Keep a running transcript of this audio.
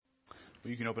Well,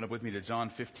 you can open up with me to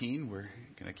John 15. We're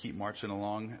going to keep marching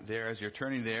along there. As you're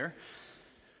turning there,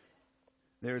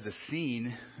 there's a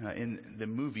scene in the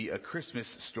movie A Christmas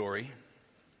Story.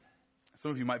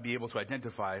 Some of you might be able to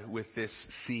identify with this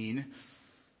scene.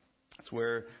 It's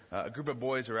where a group of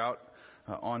boys are out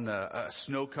on a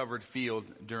snow-covered field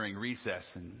during recess,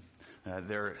 and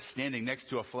they're standing next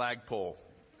to a flagpole,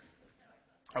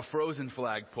 a frozen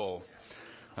flagpole.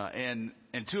 And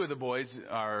two of the boys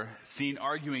are seen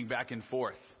arguing back and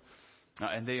forth.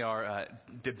 And they are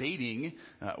debating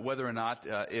whether or not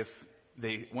if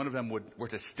one of them were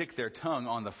to stick their tongue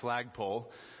on the flagpole,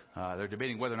 they're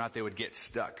debating whether or not they would get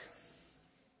stuck.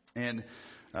 And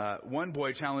one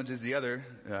boy challenges the other,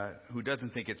 who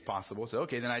doesn't think it's possible. So,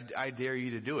 okay, then I dare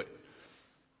you to do it.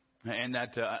 And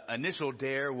that initial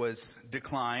dare was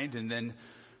declined, and then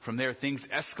from there things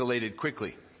escalated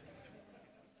quickly.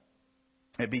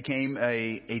 It became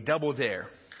a double dare.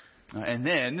 And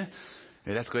then it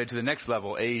escalated to the next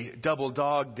level, a double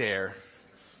dog dare.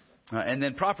 And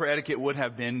then proper etiquette would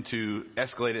have been to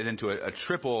escalate it into a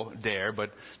triple dare,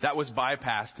 but that was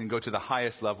bypassed and go to the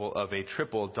highest level of a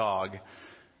triple dog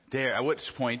dare, at which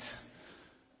point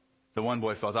the one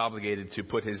boy felt obligated to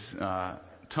put his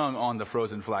tongue on the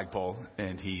frozen flagpole,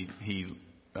 and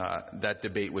that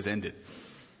debate was ended.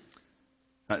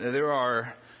 There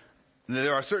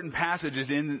are certain passages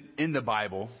in the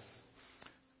Bible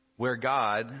where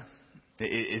God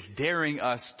is daring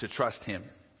us to trust Him.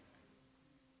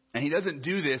 And He doesn't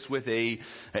do this with a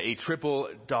triple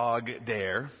dog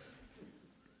dare,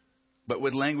 but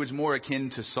with language more akin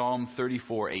to Psalm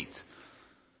 34:8.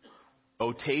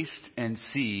 Oh, taste and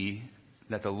see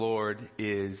that the Lord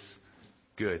is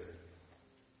good.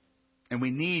 And we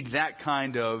need that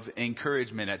kind of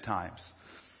encouragement at times,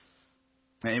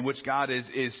 in which God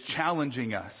is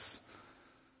challenging us,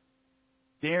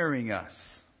 daring us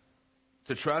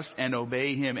to trust and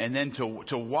obey Him, and then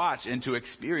to watch and to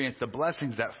experience the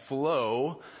blessings that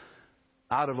flow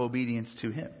out of obedience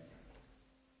to Him.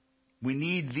 We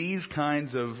need these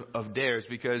kinds of dares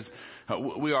because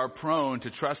we are prone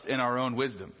to trust in our own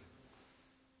wisdom.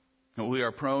 We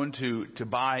are prone to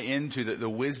buy into the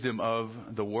wisdom of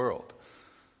the world.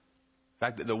 In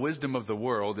fact, the wisdom of the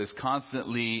world is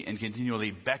constantly and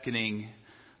continually beckoning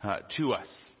to us,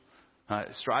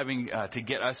 striving to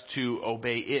get us to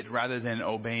obey it rather than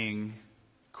obeying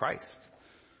Christ.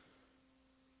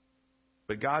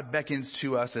 But God beckons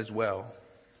to us as well.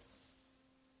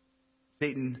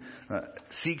 Satan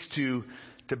seeks to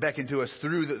beckon to us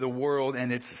through the world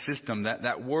and its system.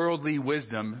 That worldly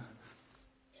wisdom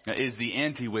is the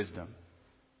anti-wisdom.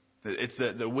 It's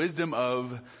the wisdom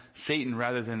of Satan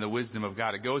rather than the wisdom of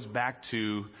God. It goes back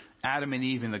to Adam and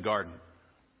Eve in the garden.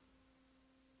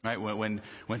 Right? When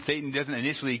Satan doesn't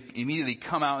immediately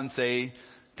come out and say,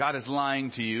 God is lying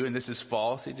to you and this is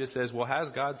false, he just says, well,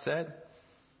 has God said?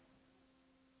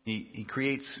 He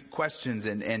creates questions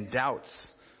and doubts.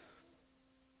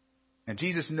 And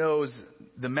Jesus knows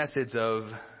the methods of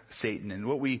Satan. And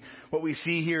what we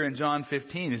see here in John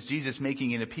 15 is Jesus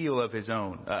making an appeal of His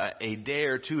own, a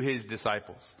dare to His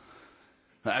disciples.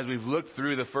 As we've looked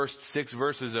through the first 6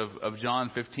 verses of John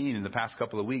 15 in the past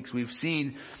couple of weeks, we've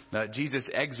seen Jesus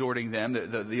exhorting them.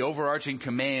 The overarching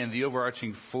command, the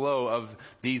overarching flow of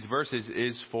these verses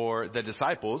is for the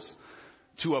disciples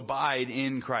to abide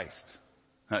in Christ,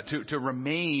 to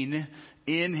remain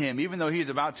in Him. Even though He is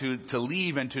about to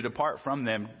leave and to depart from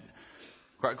them,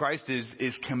 Christ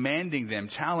is commanding them,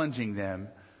 challenging them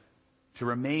to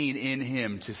remain in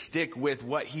Him, to stick with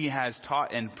what He has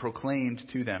taught and proclaimed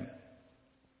to them.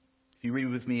 If you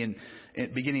read with me in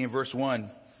beginning in verse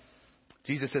 1,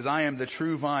 Jesus says, I am the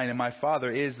true vine, and my Father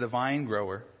is the vine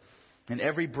grower. And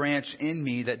every branch in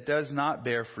me that does not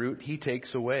bear fruit, He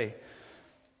takes away.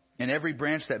 And every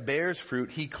branch that bears fruit,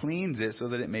 He cleans it so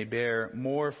that it may bear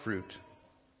more fruit.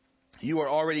 You are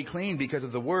already clean because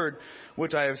of the word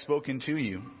which I have spoken to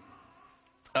you.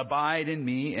 Abide in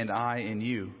me, and I in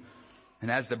you. And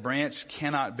as the branch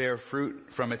cannot bear fruit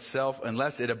from itself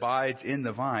unless it abides in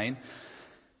the vine,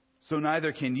 so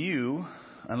neither can you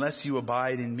unless you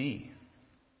abide in me.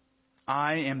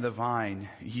 I am the vine,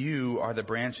 you are the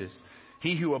branches.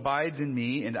 He who abides in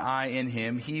me and I in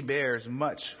him, he bears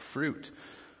much fruit.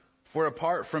 For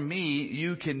apart from me,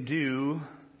 you can do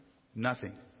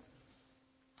nothing.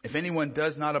 If anyone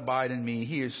does not abide in me,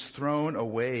 he is thrown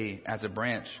away as a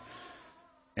branch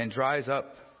and dries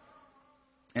up.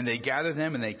 And they gather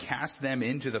them and they cast them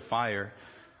into the fire,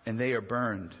 and they are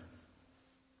burned.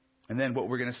 And then what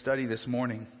we're going to study this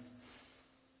morning.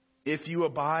 If you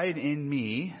abide in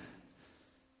me,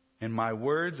 and my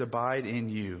words abide in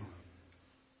you,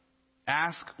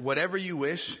 Ask whatever you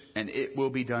wish, and it will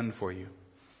be done for you.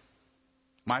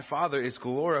 My Father is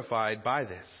glorified by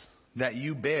this, that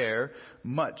you bear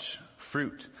much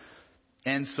fruit,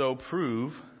 and so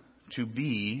prove to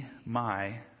be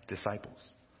my disciples.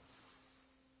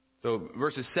 So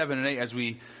verses 7 and 8, as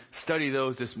we study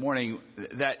those this morning,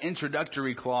 that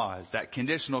introductory clause, that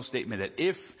conditional statement that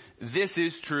if this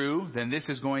is true, then this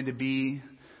is going to be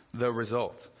the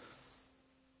result.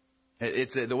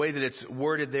 It's the way that it's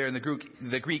worded there in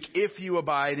the Greek, if you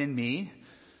abide in me,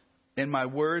 and my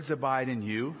words abide in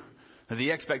you.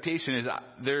 The expectation is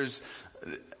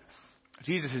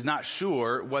Jesus is not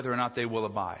sure whether or not they will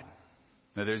abide.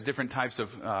 Now, there's different types of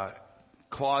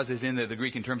clauses in the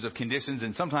Greek in terms of conditions,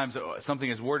 and sometimes something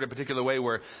is worded a particular way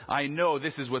where I know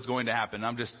this is what's going to happen.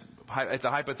 It's a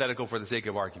hypothetical for the sake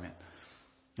of argument.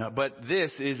 But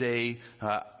this is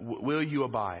will you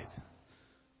abide?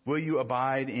 Will you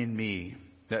abide in me?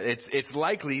 It's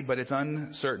likely, but it's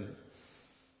uncertain.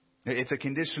 It's a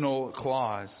conditional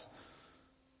clause.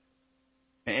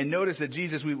 And notice that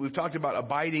Jesus, we've talked about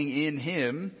abiding in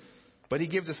him, but he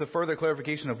gives us a further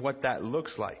clarification of what that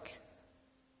looks like.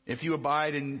 If you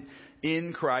abide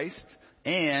in Christ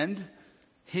and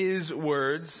his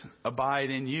words abide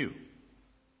in you.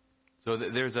 So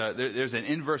there's an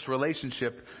inverse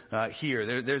relationship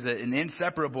here. There's an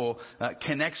inseparable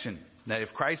connection. That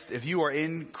if you are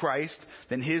in Christ,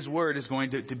 then his word is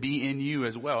going to be in you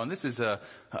as well. And this is a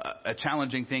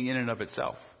challenging thing in and of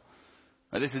itself.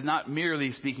 This is not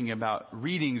merely speaking about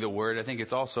reading the word. I think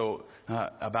it's also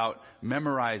about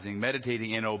memorizing,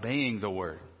 meditating, and obeying the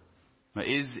word.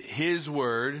 Is his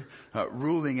word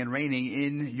ruling and reigning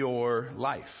in your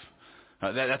life?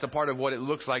 That's a part of what it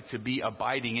looks like to be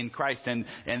abiding in Christ. And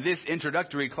this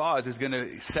introductory clause is going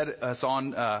to set us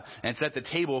on and set the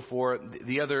table for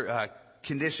the other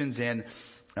conditions and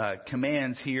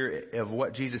commands here of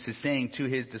what Jesus is saying to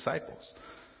his disciples.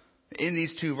 In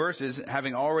these two verses,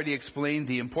 having already explained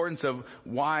the importance of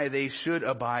why they should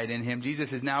abide in him,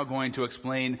 Jesus is now going to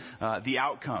explain the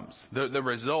outcomes, the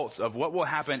results of what will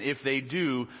happen if they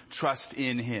do trust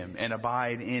in him and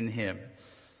abide in him.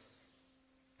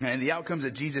 And the outcomes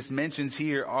that Jesus mentions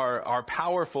here are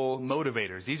powerful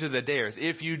motivators. These are the dares.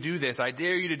 If you do this, I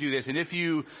dare you to do this. And if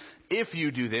you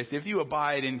do this, if you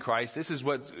abide in Christ, this is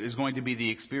what is going to be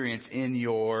the experience in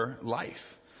your life.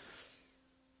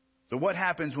 So what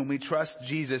happens when we trust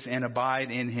Jesus and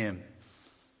abide in him?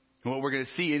 And what we're going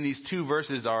to see in these two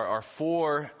verses are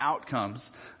four outcomes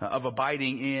of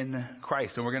abiding in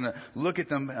Christ. And we're going to look at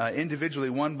them individually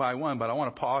one by one, but I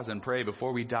want to pause and pray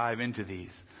before we dive into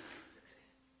these.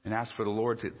 And ask for the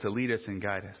Lord to lead us and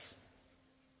guide us.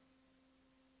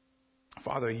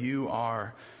 Father, you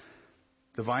are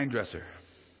the vine dresser.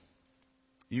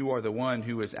 You are the one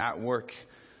who is at work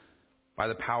by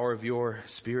the power of your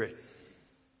Spirit,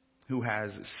 who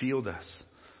has sealed us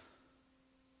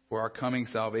for our coming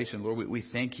salvation. Lord, we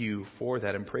thank you for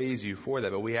that and praise you for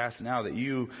that. But we ask now that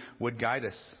you would guide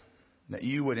us, that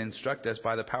you would instruct us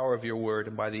by the power of your word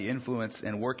and by the influence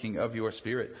and working of your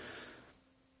Spirit.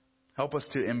 Help us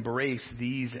to embrace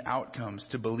these outcomes,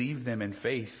 to believe them in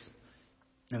faith,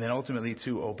 and then ultimately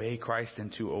to obey Christ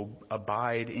and to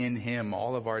abide in him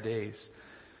all of our days.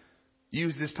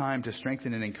 Use this time to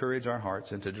strengthen and encourage our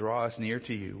hearts and to draw us near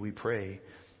to you, we pray,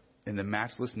 in the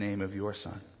matchless name of your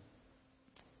Son.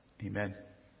 Amen.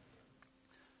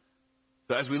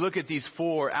 So as we look at these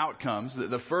four outcomes,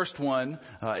 the first one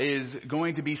is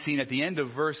going to be seen at the end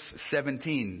of verse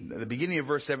 17. The beginning of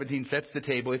verse 17 sets the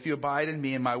table. If you abide in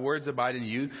me and my words abide in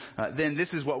you, then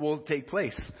this is what will take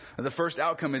place. The first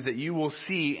outcome is that you will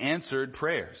see answered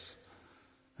prayers.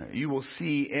 You will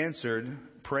see answered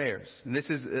prayers. And this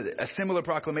is a similar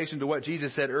proclamation to what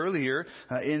Jesus said earlier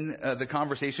in the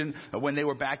conversation when they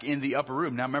were back in the upper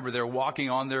room. Now remember, they're walking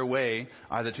on their way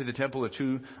either to the temple or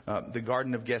to the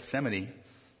Garden of Gethsemane.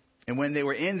 And when they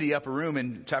were in the upper room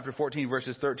in chapter 14,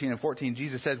 verses 13 and 14,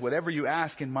 Jesus says, whatever you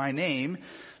ask in my name,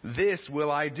 this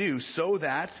will I do, so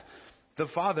that the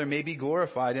Father may be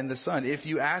glorified in the Son. If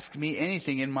you ask me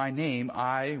anything in my name,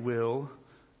 I will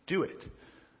do it.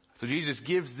 So Jesus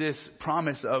gives this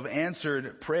promise of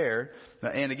answered prayer.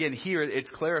 And again, here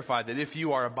it's clarified that if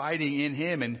you are abiding in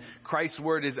him and Christ's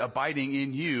word is abiding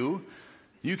in you,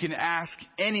 you can ask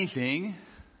anything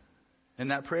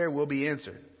and that prayer will be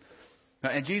answered.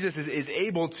 And Jesus is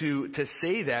able to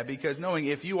say that because knowing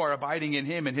if you are abiding in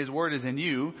him and his word is in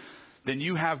you, then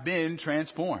you have been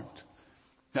transformed.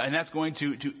 And that's going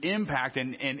to impact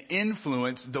and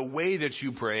influence the way that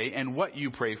you pray and what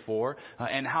you pray for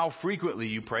and how frequently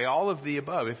you pray, all of the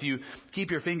above. If you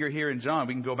keep your finger here in John,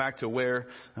 we can go back to where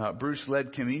Bruce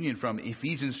led communion from,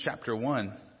 Ephesians chapter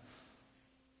 1.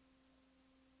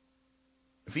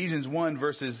 Ephesians 1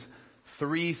 verses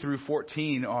 3 through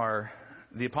 14 are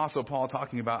the Apostle Paul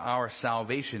talking about our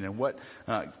salvation and what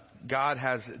God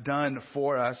has done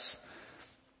for us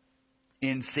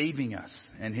in saving us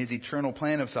and his eternal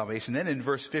plan of salvation. Then in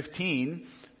verse 15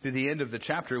 through the end of the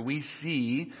chapter, we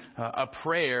see a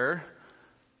prayer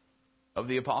of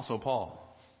the Apostle Paul.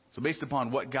 So based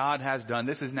upon what God has done,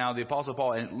 this is now the Apostle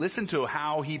Paul. And listen to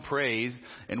how he prays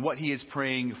and what he is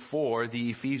praying for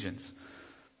the Ephesians.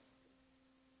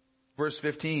 Verse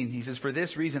 15, he says, "For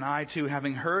this reason I too,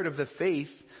 having heard of the faith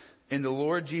in the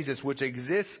Lord Jesus, which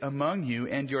exists among you,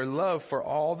 and your love for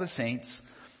all the saints,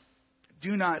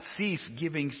 do not cease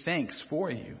giving thanks for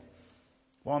you,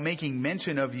 while making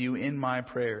mention of you in my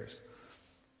prayers,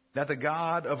 that the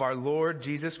God of our Lord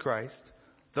Jesus Christ,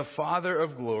 the Father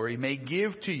of glory, may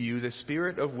give to you the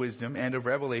spirit of wisdom and of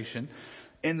revelation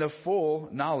in the full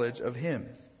knowledge of him,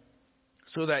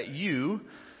 so that you,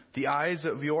 the eyes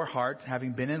of your heart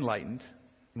having been enlightened,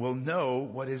 will know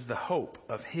what is the hope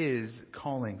of his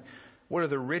calling, what are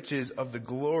the riches of the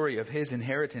glory of his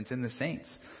inheritance in the saints,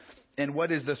 and what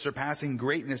is the surpassing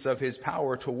greatness of his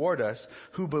power toward us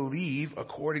who believe,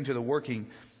 according to the working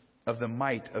of the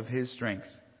might of his strength,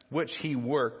 which he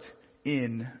worked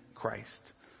in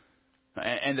Christ."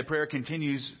 And the prayer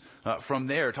continues from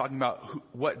there, talking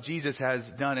about what Jesus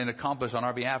has done and accomplished on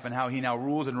our behalf and how he now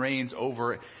rules and reigns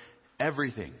over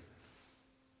everything.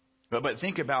 But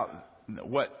think about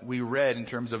what we read in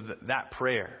terms of that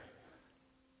prayer.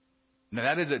 Now,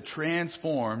 that is a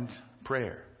transformed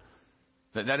prayer.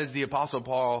 That is the Apostle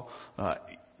Paul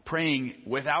praying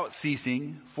without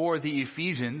ceasing for the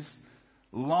Ephesians,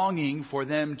 longing for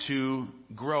them to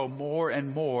grow more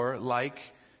and more like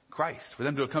Christ, for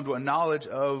them to come to a knowledge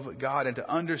of God and to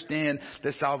understand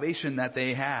the salvation that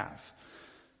they have.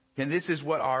 And this is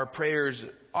what our prayers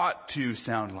ought to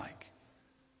sound like.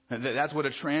 That's what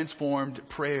a transformed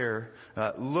prayer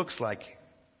looks like.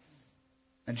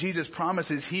 And Jesus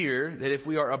promises here that if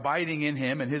we are abiding in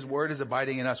him and his word is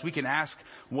abiding in us, we can ask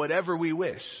whatever we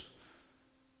wish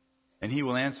and he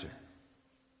will answer.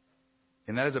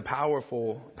 And that is a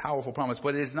powerful, powerful promise.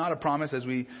 But it is not a promise, as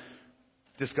we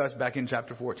discussed back in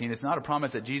chapter 14, it's not a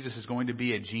promise that Jesus is going to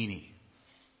be a genie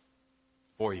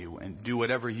for you and do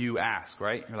whatever you ask,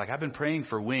 right? You're like, I've been praying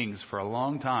for wings for a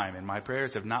long time and my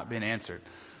prayers have not been answered.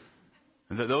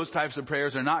 And those types of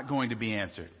prayers are not going to be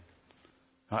answered.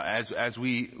 As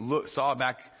we saw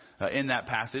back in that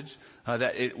passage,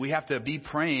 we have to be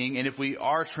praying, and if we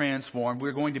are transformed,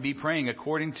 we're going to be praying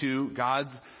according to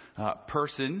God's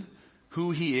person,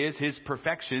 who he is, his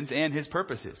perfections, and his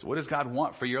purposes. What does God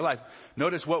want for your life?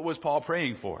 Notice, what was Paul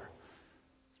praying for?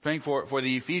 Praying for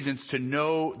the Ephesians to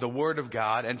know the Word of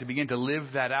God and to begin to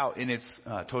live that out in its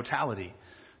totality,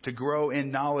 to grow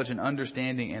in knowledge and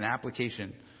understanding and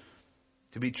application,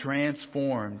 to be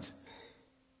transformed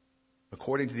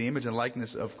according to the image and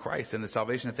likeness of Christ and the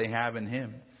salvation that they have in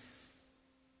him.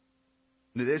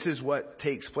 This is what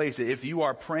takes place. If you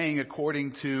are praying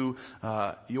according to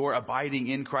your abiding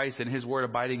in Christ and his word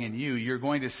abiding in you, you're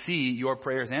going to see your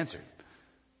prayers answered.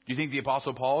 Do you think the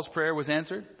Apostle Paul's prayer was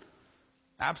answered?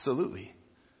 Absolutely.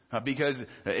 Because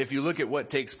if you look at what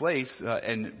takes place,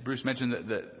 and Bruce mentioned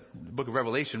the book of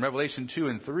Revelation 2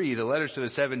 and 3, the letters to the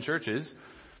 7 churches,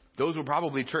 those were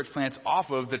probably church plants off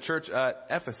of the church at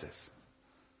Ephesus.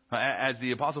 As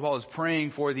the Apostle Paul is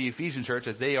praying for the Ephesian church,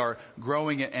 as they are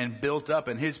growing and built up,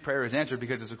 and his prayer is answered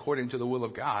because it's according to the will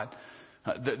of God,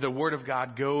 the word of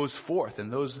God goes forth,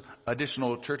 and those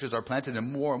additional churches are planted,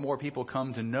 and more people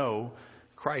come to know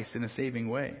Christ in a saving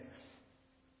way.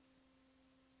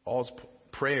 Paul's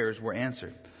prayers were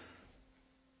answered.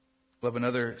 I love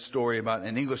another story about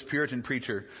an English Puritan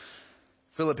preacher,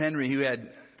 Philip Henry, who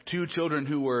had 2 children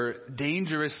who were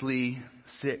dangerously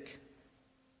sick.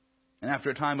 And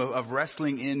after a time of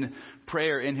wrestling in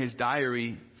prayer in his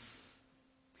diary,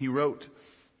 he wrote,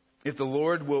 "If the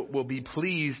Lord will be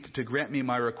pleased to grant me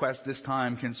my request this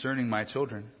time concerning my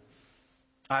children,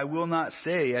 I will not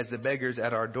say, as the beggars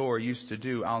at our door used to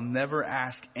do, I'll never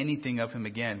ask anything of him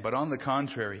again. But on the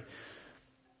contrary,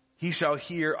 he shall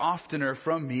hear oftener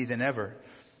from me than ever.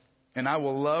 And I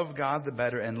will love God the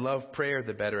better and love prayer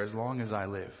the better as long as I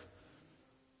live."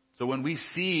 So when we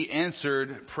see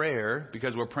answered prayer,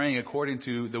 because we're praying according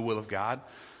to the will of God,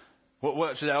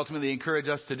 what should that ultimately encourage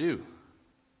us to do?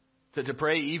 To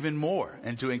pray even more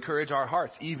and to encourage our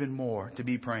hearts even more to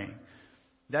be praying.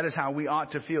 That is how we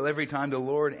ought to feel every time the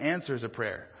Lord answers a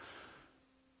prayer.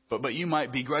 But you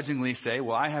might begrudgingly say,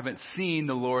 well, I haven't seen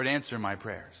the Lord answer my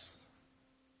prayers.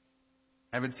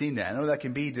 I haven't seen that. I know that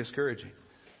can be discouraging.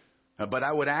 But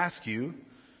I would ask you,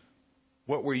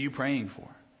 what were you praying for?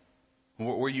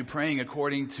 Were you praying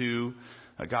according to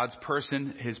God's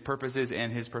person, his purposes,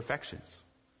 and his perfections?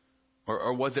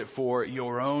 Or was it for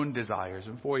your own desires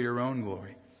and for your own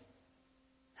glory?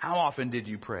 How often did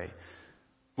you pray?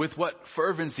 With what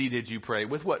fervency did you pray?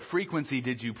 With what frequency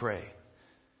did you pray?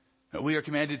 We are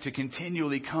commanded to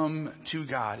continually come to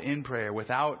God in prayer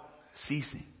without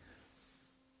ceasing.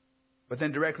 But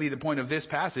then directly the point of this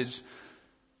passage,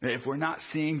 if we're not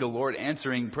seeing the Lord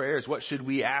answering prayers, what should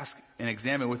we ask and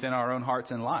examine within our own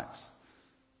hearts and lives?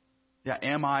 Yeah,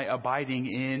 am I abiding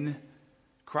in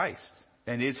Christ?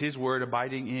 And is his word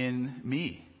abiding in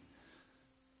me?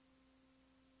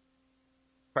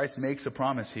 Christ makes a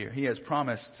promise here. He has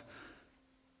promised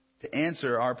to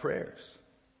answer our prayers.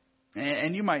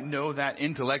 And you might know that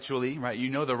intellectually, right? You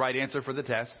know the right answer for the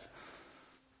test.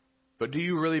 But do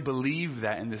you really believe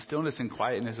that in the stillness and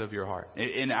quietness of your heart?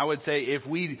 And I would say if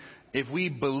we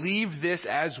believe this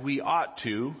as we ought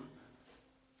to,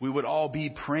 we would all be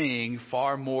praying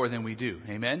far more than we do.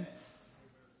 Amen?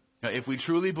 Now, if we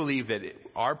truly believe that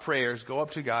our prayers go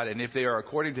up to God, and if they are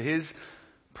according to his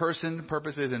person,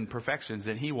 purposes, and perfections,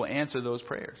 then he will answer those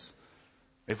prayers.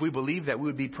 If we believe that, we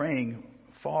would be praying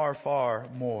far, far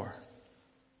more.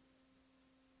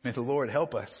 May the Lord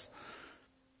help us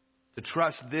to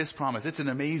trust this promise. It's an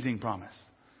amazing promise.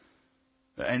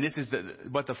 And this is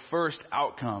but the first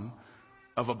outcome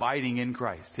of abiding in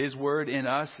Christ. His word in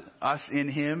us in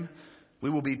him. We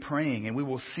will be praying and we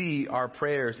will see our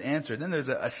prayers answered. Then there's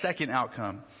a second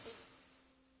outcome.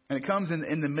 And it comes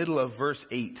in the middle of verse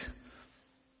 8.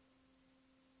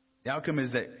 The outcome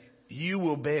is that you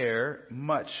will bear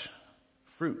much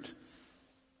fruit.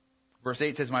 Verse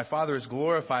 8 says, my Father is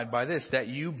glorified by this, that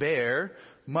you bear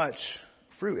much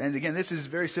fruit. And again, this is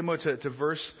very similar to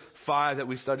verse 5 that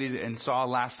we studied and saw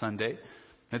last Sunday.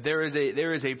 That there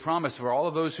is a promise for all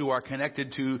of those who are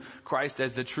connected to Christ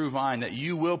as the true vine, that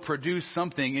you will produce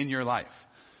something in your life.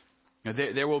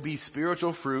 There will be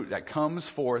spiritual fruit that comes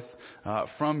forth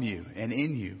from you and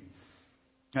in you.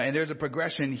 And there's a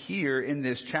progression here in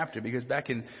this chapter, because back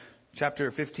in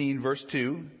chapter 15, verse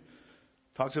 2,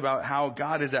 talks about how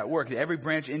God is at work. Every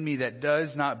branch in me that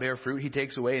does not bear fruit, he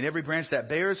takes away. And every branch that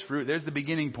bears fruit, there's the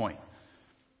beginning point.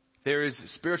 There is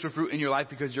spiritual fruit in your life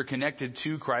because you're connected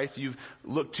to Christ. You've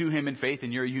looked to him in faith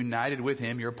and you're united with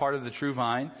him. You're a part of the true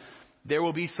vine. There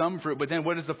will be some fruit, but then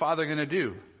what is the Father going to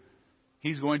do?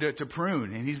 He's going to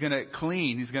prune, and he's going to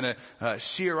clean. He's going to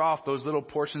shear off those little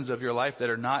portions of your life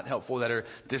that are not helpful, that are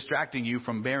distracting you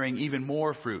from bearing even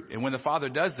more fruit. And when the Father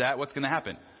does that, what's going to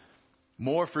happen?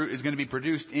 More fruit is going to be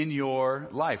produced in your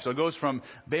life. So it goes from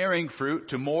bearing fruit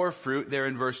to more fruit there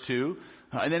in verse 2.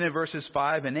 And then in verses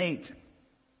 5 and 8,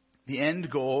 the end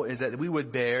goal is that we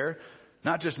would bear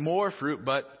not just more fruit,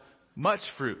 but much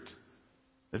fruit.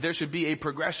 That there should be a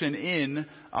progression in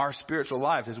our spiritual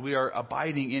lives as we are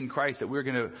abiding in Christ, that we're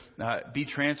going to be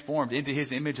transformed into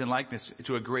his image and likeness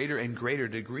to a greater and greater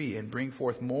degree and bring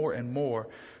forth more and more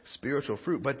spiritual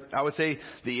fruit. But I would say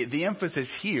the emphasis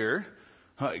here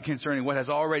concerning what has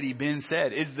already been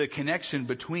said is the connection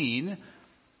between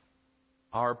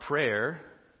our prayer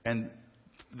and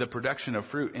the production of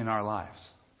fruit in our lives.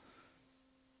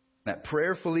 That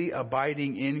prayerfully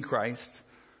abiding in Christ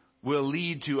will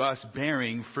lead to us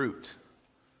bearing fruit.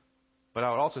 But I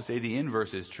would also say the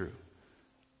inverse is true.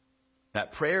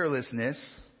 That prayerlessness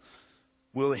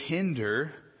will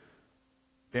hinder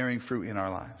bearing fruit in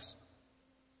our lives.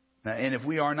 And if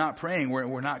we are not praying,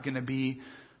 we're not going to be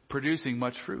producing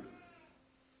much fruit.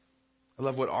 I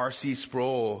love what R.C.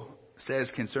 Sproul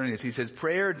says concerning this. He says,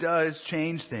 prayer does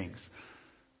change things,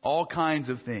 all kinds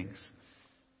of things.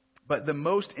 But the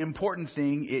most important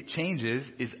thing it changes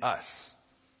is us.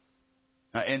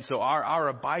 And so our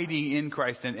abiding in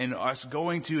Christ and us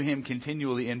going to him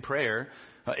continually in prayer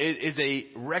is a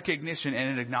recognition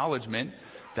and an acknowledgement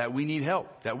that we need help,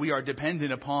 that we are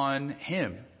dependent upon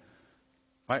him.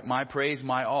 Right? My praise,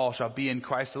 my all shall be in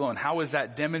Christ alone. How is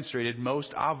that demonstrated?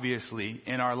 Most obviously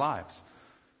in our lives.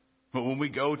 But when we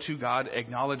go to God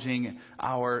acknowledging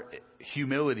our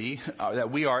humility,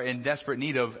 that we are in desperate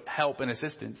need of help and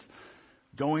assistance,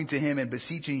 going to him and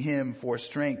beseeching him for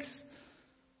strength.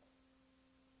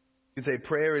 You say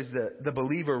prayer is the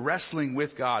believer wrestling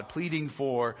with God, pleading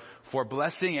for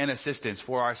blessing and assistance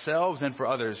for ourselves and for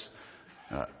others,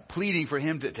 pleading for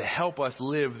him to help us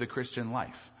live the Christian life.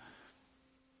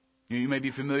 You may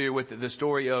be familiar with the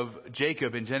story of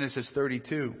Jacob in Genesis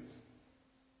 32.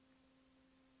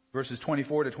 Verses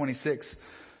 24 to 26. It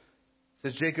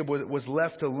says Jacob was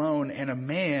left alone, and a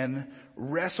man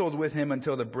wrestled with him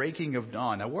until the breaking of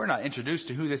dawn. Now, we're not introduced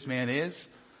to who this man is.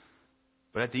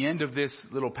 But at the end of this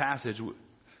little passage, it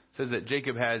says that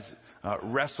Jacob has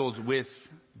wrestled with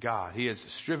God. He has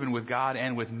striven with God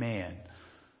and with man.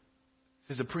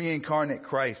 This is a pre-incarnate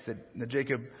Christ that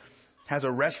Jacob has a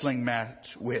wrestling match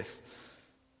with.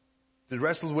 He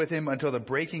wrestled with him until the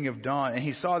breaking of dawn, and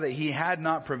he saw that he had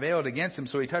not prevailed against him,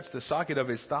 so he touched the socket of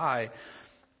his thigh.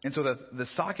 And so the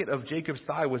socket of Jacob's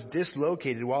thigh was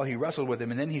dislocated while he wrestled with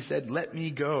him. And then he said, "Let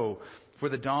me go, for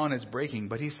the dawn is breaking."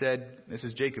 But he said, this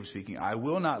is Jacob speaking, "I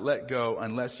will not let go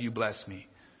unless you bless me."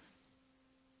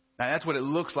 Now that's what it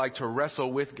looks like to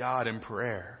wrestle with God in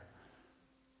prayer.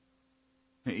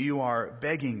 You are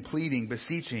begging, pleading,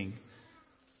 beseeching,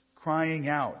 crying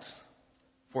out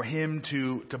for Him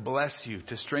to bless you,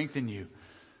 to strengthen you,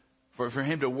 for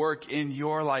Him to work in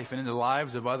your life and in the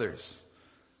lives of others.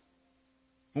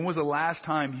 When was the last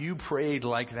time you prayed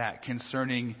like that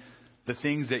concerning the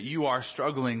things that you are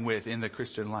struggling with in the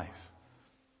Christian life?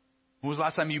 When was the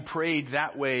last time you prayed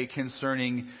that way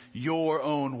concerning your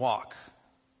own walk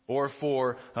or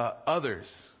for others?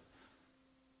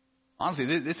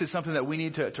 Honestly, this is something that we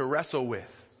need to wrestle with.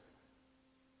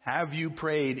 Have you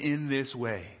prayed in this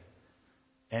way?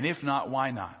 And if not, why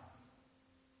not?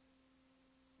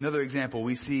 Another example,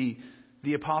 we see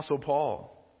the Apostle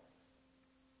Paul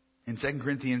in 2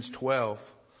 Corinthians 12.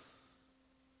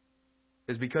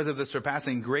 Is because of the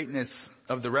surpassing greatness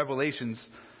of the revelations,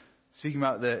 speaking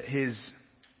about his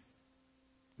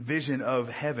vision of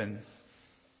heaven,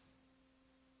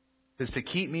 is to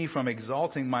keep me from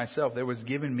exalting myself. There was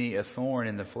given me a thorn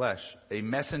in the flesh, a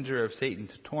messenger of Satan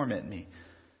to torment me,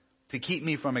 to keep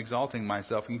me from exalting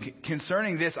myself. And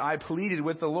concerning this, I pleaded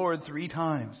with the Lord 3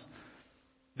 times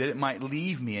that it might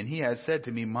leave me. And He has said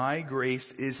to me, "My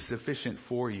grace is sufficient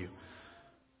for you,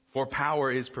 for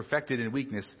power is perfected in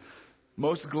weakness.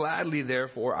 Most gladly,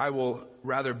 therefore, I will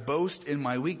rather boast in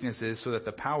my weaknesses, so that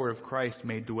the power of Christ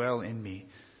may dwell in me.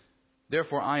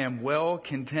 Therefore, I am well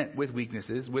content with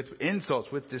weaknesses, with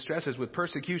insults, with distresses, with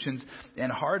persecutions,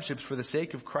 and hardships for the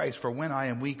sake of Christ. For when I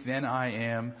am weak, then I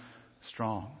am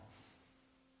strong."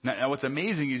 Now, what's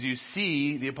amazing is you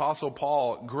see the Apostle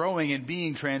Paul growing and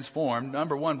being transformed,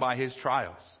 number one, by his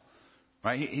trials.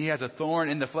 Right? He has a thorn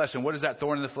in the flesh. And what does that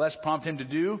thorn in the flesh prompt him to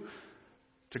do?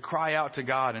 To cry out to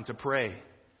God and to pray.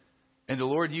 And the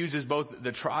Lord uses both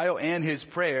the trial and his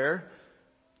prayer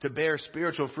to bear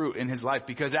spiritual fruit in his life.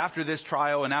 Because after this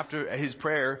trial and after his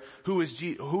prayer, who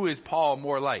is Paul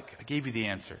more like? I gave you the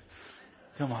answer.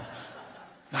 Come on.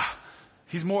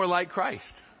 He's more like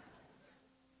Christ.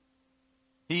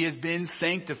 He has been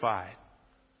sanctified.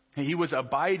 He was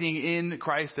abiding in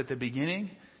Christ at the beginning,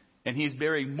 and he's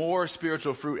bearing more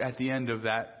spiritual fruit at the end of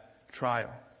that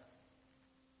trial.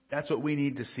 That's what we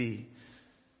need to see.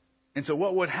 And so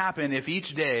what would happen if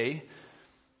each day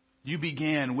you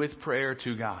began with prayer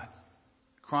to God,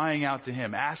 crying out to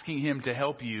Him, asking Him to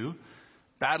help you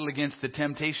battle against the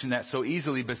temptation that so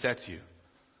easily besets you?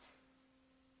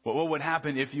 Well, what would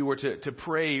happen if you were to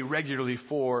pray regularly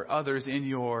for others in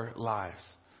your lives,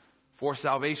 for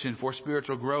salvation, for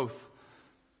spiritual growth?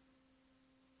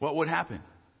 What would happen?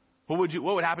 What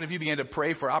would happen if you began to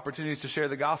pray for opportunities to share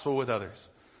the gospel with others?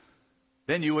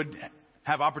 Then you would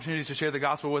have opportunities to share the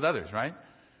gospel with others, right?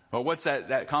 Well, what's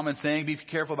that common saying? Be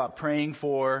careful about praying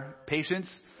for patience.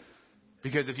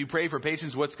 Because if you pray for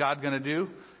patience, what's God going to do?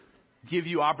 Give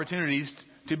you opportunities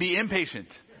to be impatient.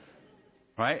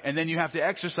 Right? And then you have to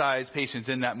exercise patience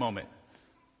in that moment.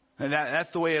 And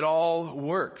that's the way it all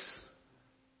works.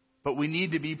 But we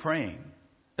need to be praying.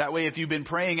 That way, if you've been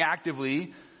praying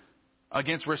actively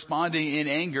against responding in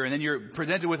anger, and then you're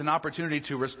presented with an opportunity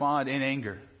to respond in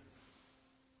anger,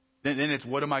 then it's,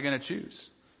 what am I going to choose?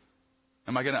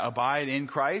 Am I going to abide in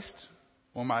Christ,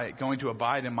 or am I going to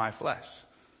abide in my flesh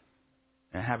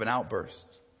and have an outburst?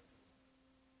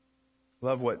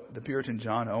 Love what the Puritan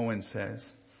John Owen says.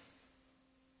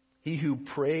 He who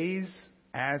prays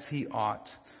as he ought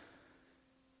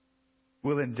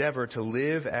will endeavor to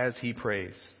live as he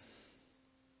prays.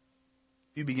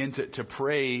 If you begin to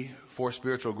pray for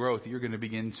spiritual growth, you're going to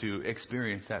begin to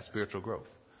experience that spiritual growth.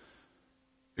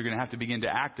 You're going to have to begin to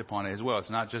act upon it as well. It's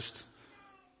not just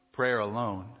prayer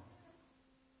alone,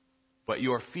 but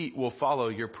your feet will follow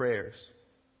your prayers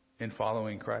in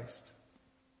following Christ.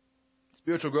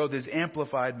 Spiritual growth is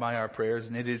amplified by our prayers,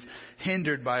 and it is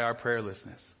hindered by our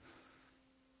prayerlessness.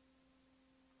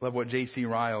 Love what J.C.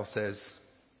 Ryle says.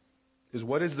 Is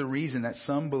what is the reason that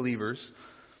some believers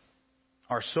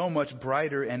are so much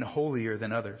brighter and holier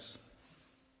than others?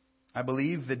 I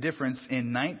believe the difference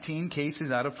in 19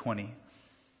 cases out of 20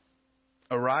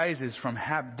 arises from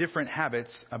different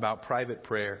habits about private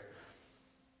prayer.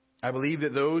 I believe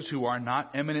that those who are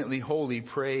not eminently holy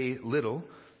pray little,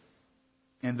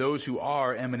 and those who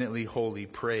are eminently holy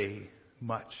pray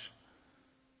much.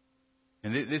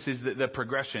 And this is the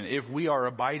progression. If we are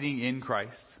abiding in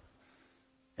Christ,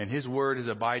 and His Word is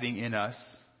abiding in us,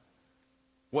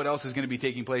 what else is going to be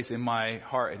taking place in my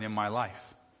heart and in my life?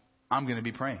 I'm going to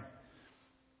be praying.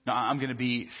 Now, I'm going to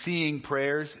be seeing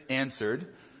prayers answered.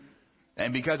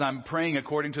 And because I'm praying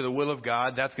according to the will of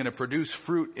God, that's going to produce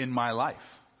fruit in my life.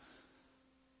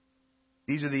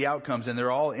 These are the outcomes, and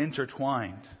they're all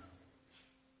intertwined.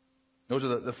 Those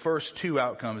are the first two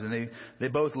outcomes, and they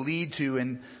both lead to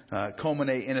and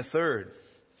culminate in a third.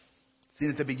 See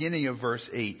at the beginning of verse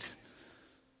 8.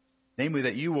 Namely,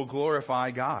 that you will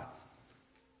glorify God.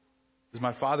 Because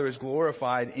my Father is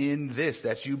glorified in this,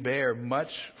 that you bear much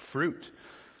fruit.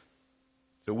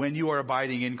 So when you are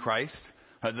abiding in Christ,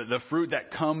 the fruit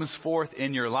that comes forth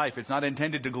in your life, it's not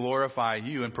intended to glorify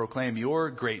you and proclaim your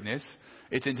greatness.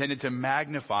 It's intended to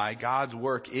magnify God's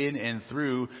work in and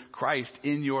through Christ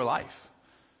in your life.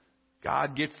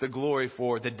 God gets the glory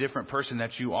for the different person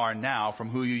that you are now from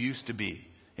who you used to be.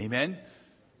 Amen?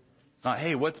 It's not,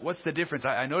 hey, what's the difference?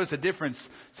 I noticed a difference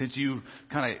since you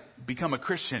kind of become a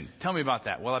Christian. Tell me about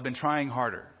that. Well, I've been trying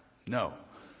harder. No,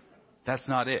 that's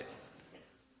not it.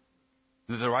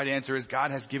 The right answer is God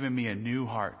has given me a new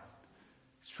heart.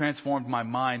 He's transformed my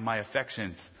mind, my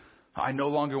affections. I no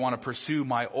longer want to pursue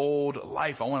my old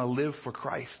life. I want to live for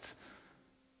Christ,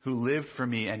 who lived for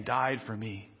me and died for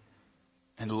me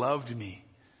and loved me.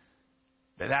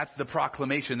 That's the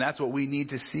proclamation. That's what we need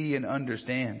to see and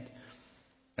understand.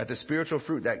 That the spiritual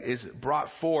fruit that is brought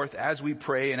forth as we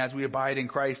pray and as we abide in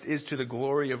Christ is to the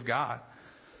glory of God.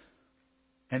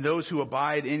 And those who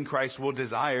abide in Christ will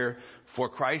desire for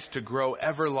Christ to grow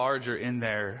ever larger in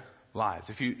their lives.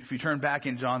 If you turn back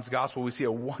in John's Gospel, we see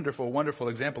a wonderful, wonderful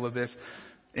example of this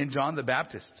in John the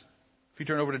Baptist. If you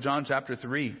turn over to John chapter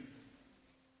 3,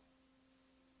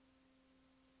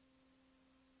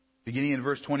 beginning in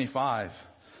verse 25.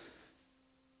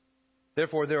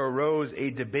 Therefore there arose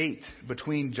a debate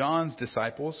between John's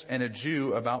disciples and a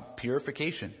Jew about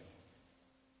purification.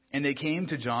 And they came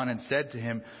to John and said to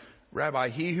him, Rabbi,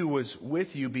 he who was with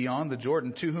you beyond the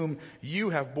Jordan, to whom you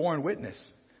have borne witness,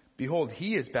 behold,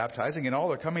 he is baptizing, and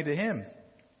all are coming to him.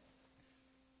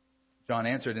 John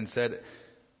answered and said,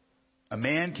 a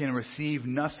man can receive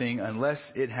nothing unless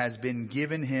it has been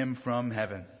given him from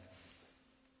heaven.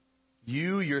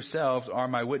 You yourselves are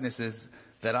my witnesses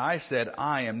that I said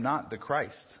I am not the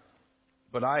Christ,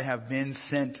 but I have been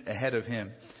sent ahead of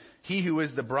him. He who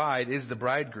is the bride is the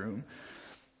bridegroom.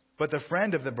 But the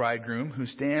friend of the bridegroom who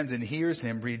stands and hears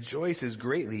him rejoices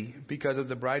greatly because of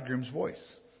the bridegroom's voice.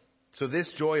 So this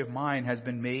joy of mine has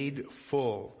been made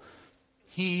full.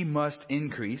 He must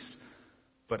increase,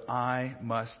 but I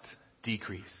must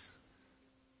decrease.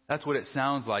 That's what it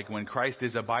sounds like when Christ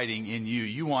is abiding in you.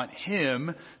 You want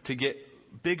Him to get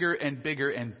bigger and bigger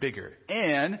and bigger.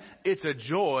 And it's a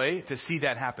joy to see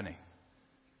that happening.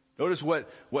 Notice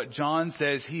what John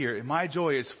says here. My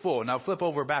joy is full. Now flip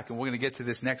over back and we're going to get to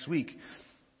this next week.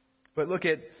 But look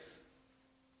at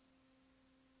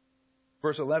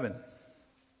verse 11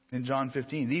 in John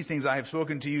 15. These things I have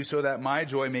spoken to you so that my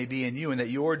joy may be in you and that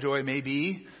your joy may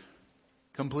be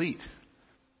complete.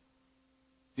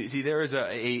 See, there is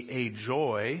a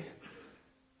joy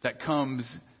that comes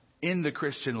in the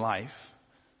Christian life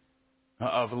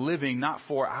of living not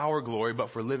for our glory,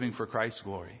 but for living for Christ's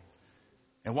glory.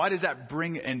 And why does that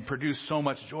bring and produce so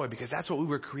much joy? Because that's what we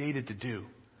were created to do.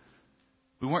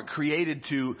 We weren't created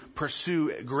to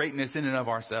pursue greatness in and of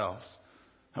ourselves.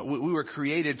 We were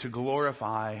created to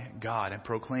glorify God and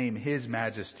proclaim His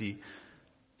majesty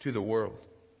to the world.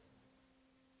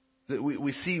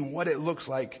 We see what it looks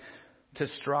like to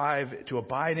strive to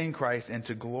abide in Christ and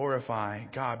to glorify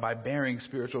God by bearing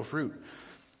spiritual fruit.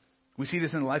 We see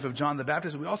this in the life of John the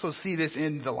Baptist. We also see this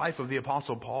in the life of the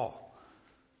Apostle Paul.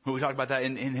 We talked about that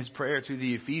in his prayer to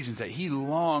the Ephesians, that he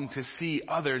longed to see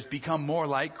others become more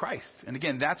like Christ. And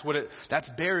again, that's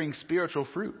bearing spiritual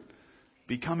fruit,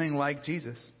 becoming like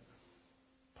Jesus.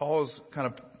 Paul's kind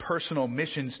of personal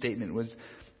mission statement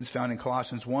is found in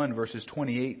Colossians 1, verses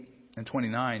 28 and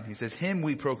 29. He says, Him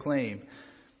we proclaim,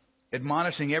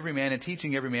 admonishing every man and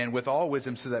teaching every man with all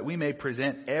wisdom, so that we may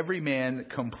present every man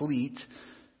complete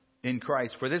in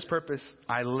Christ. For this purpose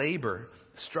I labor,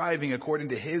 striving according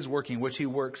to His working, which He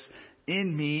works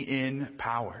in me in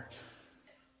power.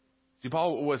 See,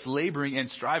 Paul was laboring and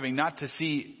striving not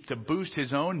to boost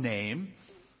his own name,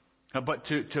 but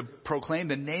to proclaim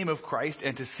the name of Christ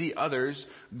and to see others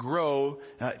grow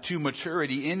to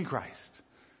maturity in Christ.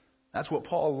 That's what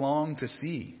Paul longed to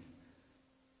see.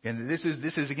 And this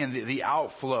is again the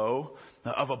outflow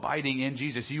of abiding in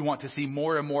Jesus. You want to see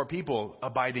more and more people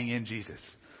abiding in Jesus.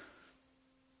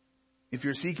 If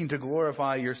you're seeking to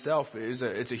glorify yourself,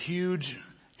 it's a huge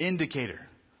indicator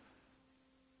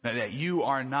that you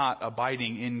are not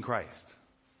abiding in Christ.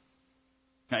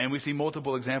 And we see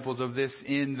multiple examples of this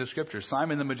in the Scriptures.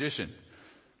 Simon the magician,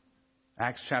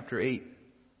 Acts chapter 8.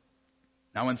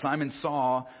 Now when Simon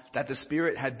saw that the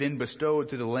Spirit had been bestowed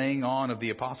through the laying on of the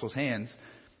apostles' hands,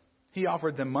 he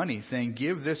offered them money, saying,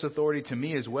 "Give this authority to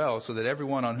me as well, so that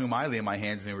everyone on whom I lay my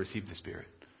hands may receive the Spirit."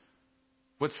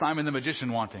 What's Simon the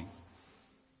magician wanting?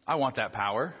 I want that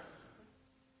power.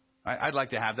 I'd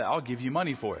like to have that. I'll give you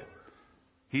money for it.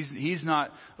 He's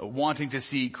not wanting to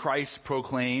see Christ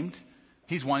proclaimed.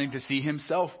 He's wanting to see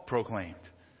himself proclaimed.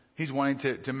 He's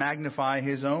wanting to magnify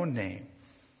his own name.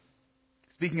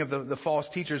 Speaking of the false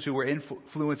teachers who were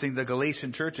influencing the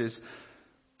Galatian churches,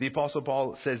 the Apostle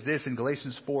Paul says this in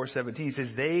Galatians 4:17. He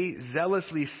says, "They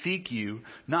zealously seek you,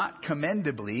 not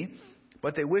commendably,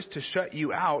 but they wish to shut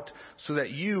you out so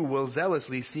that you will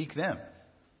zealously seek them."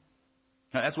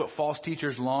 Now, that's what false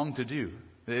teachers long to do.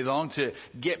 They long to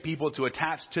get people to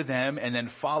attach to them and then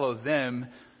follow them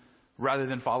rather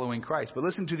than following Christ. But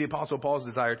listen to the Apostle Paul's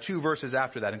desire 2 verses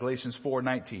after that in Galatians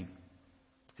 4:19.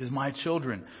 It says, "My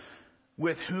children,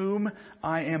 with whom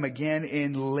I am again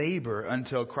in labor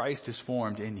until Christ is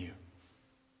formed in you."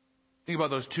 Think about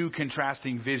those two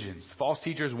contrasting visions. False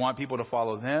teachers want people to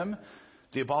follow them.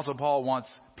 The Apostle Paul wants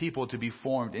people to be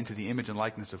formed into the image and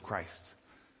likeness of Christ.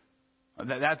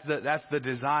 That's the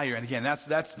desire. And again, that's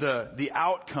the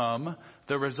outcome,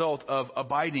 the result of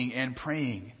abiding and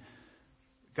praying.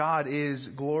 God is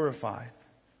glorified.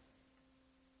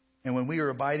 And when we are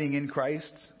abiding in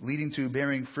Christ, leading to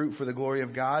bearing fruit for the glory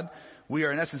of God, we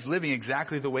are in essence living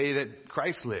exactly the way that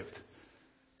Christ lived.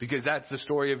 Because that's the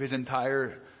story of his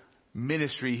entire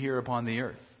ministry here upon the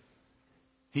earth.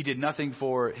 He did nothing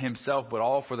for himself, but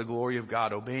all for the glory of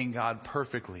God, obeying God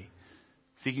perfectly,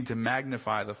 seeking to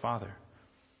magnify the Father.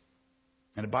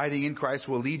 And abiding in Christ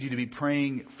will lead you to be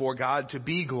praying for God to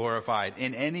be glorified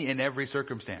in any and every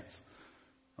circumstance.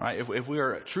 Right? If we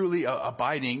are truly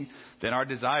abiding, then our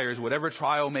desires, whatever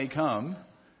trial may come,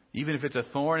 even if it's a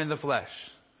thorn in the flesh,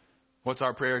 what's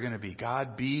our prayer going to be?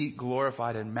 God, be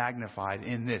glorified and magnified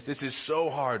in this. This is so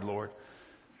hard, Lord.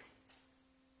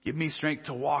 Give me strength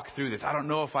to walk through this. I don't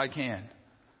know if I can,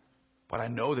 but I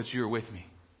know that you're with me.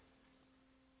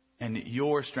 And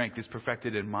your strength is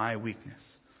perfected in my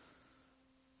weakness.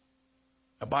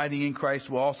 Abiding in Christ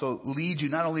will also lead you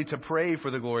not only to pray for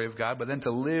the glory of God, but then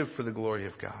to live for the glory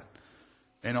of God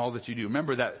in all that you do.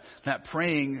 Remember that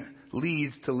praying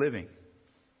leads to living.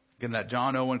 Again, that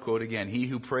John Owen quote again, "He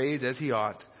who prays as he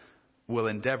ought will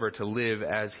endeavor to live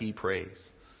as he prays."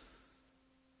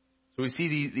 So we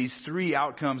see these three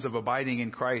outcomes of abiding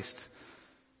in Christ.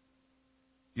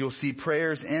 You'll see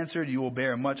prayers answered. You will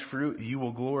bear much fruit. You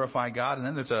will glorify God. And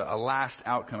then there's a last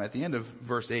outcome at the end of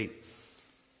verse 8.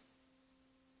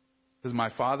 It says, "My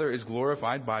Father is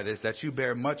glorified by this, that you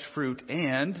bear much fruit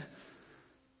and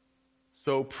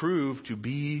so prove to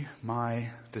be my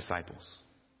disciples."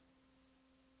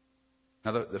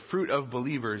 Now, the fruit of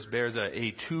believers bears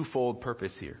a twofold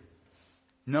purpose here.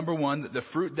 Number one, the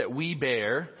fruit that we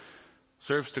bear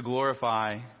serves to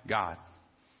glorify God.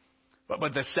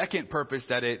 But the second purpose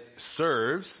that it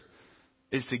serves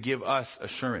is to give us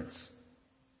assurance.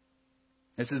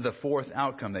 This is the fourth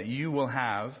outcome, that you will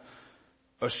have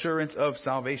assurance of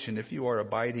salvation if you are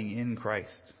abiding in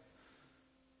Christ.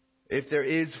 If there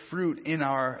is fruit in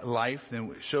our life,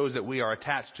 then it shows that we are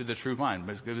attached to the true vine.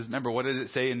 Because remember, what does it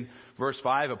say in verse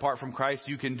 5? Apart from Christ,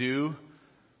 you can do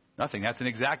nothing. That's an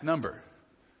exact number.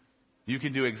 You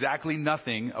can do exactly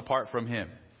nothing apart from him.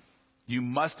 You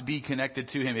must be connected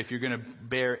to him if you're going to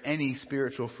bear any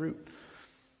spiritual fruit.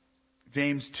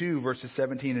 James 2, verses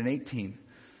 17 and 18.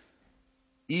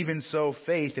 "Even so,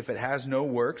 faith, if it has no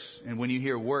works," and when you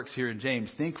hear works here in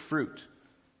James, think fruit.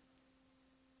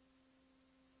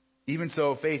 "Even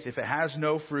so, faith, if it has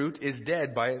no fruit, is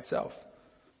dead by itself.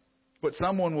 But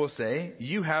someone will say,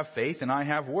 'You have faith and I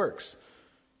have works.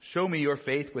 Show me your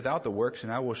faith without the works,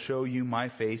 and I will show you my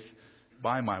faith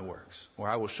by my works.' Or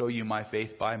I will show you my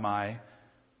faith by my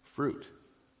fruit."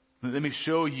 Let me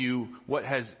show you what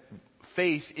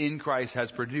faith in Christ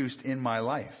has produced in my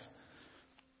life.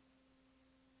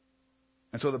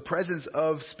 And so the presence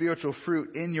of spiritual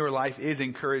fruit in your life is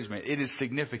encouragement. It is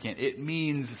significant. It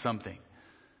means something.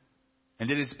 And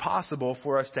it is possible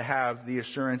for us to have the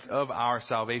assurance of our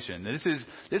salvation. This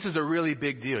is a really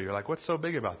big deal. You're like, what's so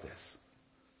big about this?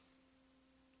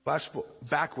 Flash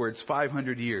backwards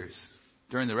 500 years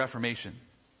during the Reformation.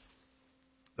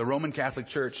 The Roman Catholic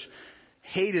Church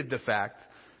hated the fact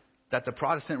that the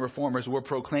Protestant reformers were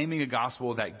proclaiming a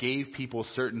gospel that gave people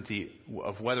certainty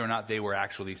of whether or not they were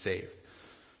actually saved.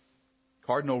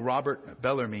 Cardinal Robert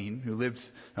Bellarmine, who lived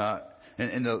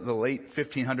in the late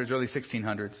 1500s, early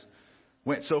 1600s,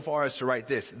 went so far as to write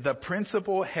this: the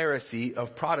principal heresy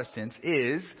of Protestants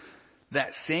is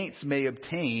that saints may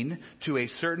obtain to a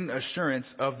certain assurance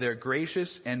of their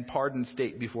gracious and pardoned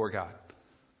state before God.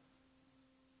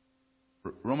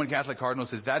 Roman Catholic Cardinal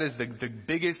says that is the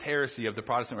biggest heresy of the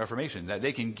Protestant Reformation, that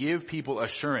they can give people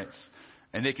assurance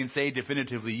and they can say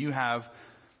definitively, you have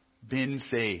been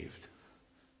saved.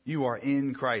 You are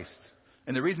in Christ.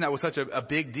 And the reason that was such a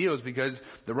big deal is because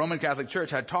the Roman Catholic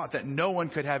Church had taught that no one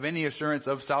could have any assurance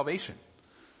of salvation.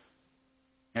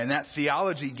 And that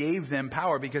theology gave them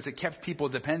power because it kept people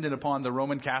dependent upon the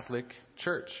Roman Catholic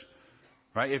Church.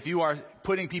 Right? If you are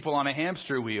putting people on a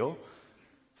hamster wheel,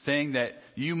 saying that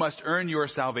you must earn your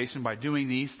salvation by doing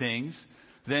these things,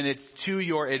 then it's to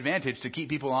your advantage to keep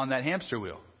people on that hamster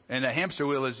wheel. And the hamster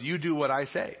wheel is you do what I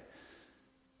say.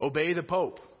 Obey the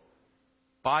Pope.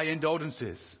 Buy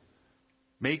indulgences.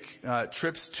 Make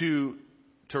trips to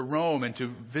Rome and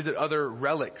to visit other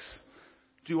relics.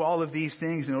 Do all of these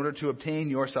things in order to obtain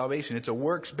your salvation. It's a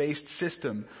works-based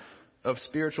system of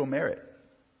spiritual merit.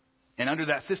 And under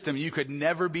that system, you could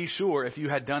never be sure if you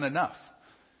had done enough.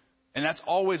 And that's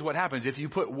always what happens. If you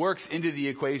put works into the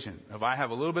equation, if I have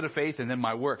a little bit of faith and then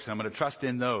my works, I'm going to trust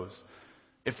in those.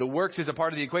 If the works is a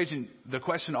part of the equation, the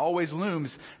question always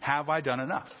looms, have I done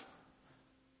enough?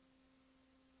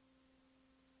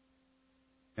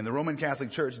 And the Roman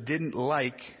Catholic Church didn't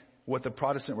like what the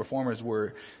Protestant reformers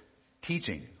were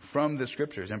teaching from the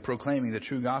Scriptures and proclaiming the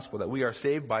true gospel, that we are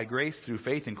saved by grace through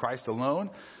faith in Christ alone,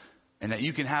 and that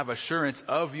you can have assurance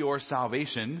of your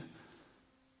salvation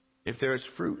if there is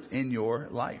fruit in your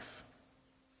life.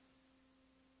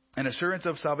 An assurance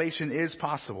of salvation is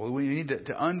possible. We need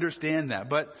to understand that.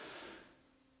 But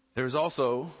there's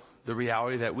also the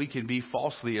reality that we can be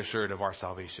falsely assured of our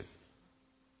salvation.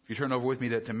 If you turn over with me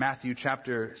to Matthew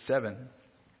chapter 7.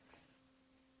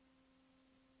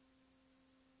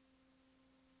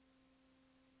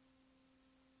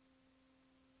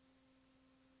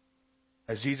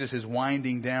 As Jesus is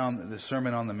winding down the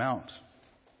Sermon on the Mount.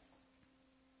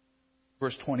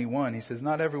 Verse 21, he says,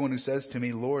 not everyone who says to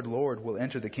me, Lord, Lord, will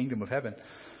enter the kingdom of heaven,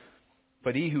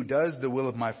 but he who does the will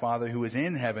of my Father who is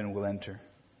in heaven will enter.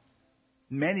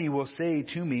 Many will say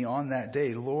to me on that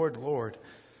day, Lord, Lord,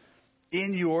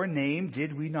 in your name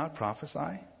did we not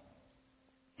prophesy?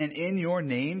 And in your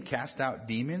name cast out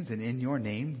demons, and in your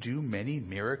name do many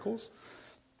miracles?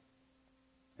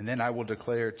 And then I will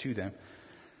declare to them,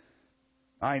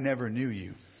 I never knew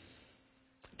you.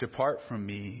 Depart from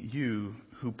me, you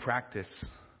who practice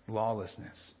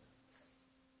lawlessness.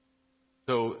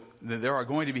 So there are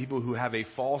going to be people who have a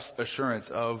false assurance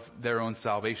of their own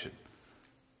salvation.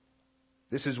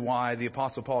 This is why the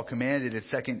Apostle Paul commanded in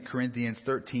 2 Corinthians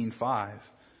 13:5.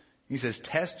 He says,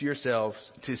 test yourselves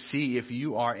to see if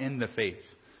you are in the faith.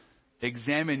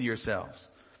 Examine yourselves.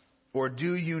 Or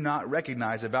do you not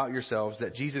recognize about yourselves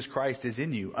that Jesus Christ is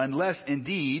in you, unless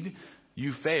indeed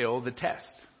you fail the test?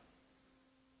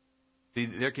 See,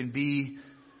 there can be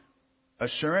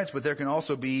assurance, but there can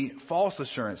also be false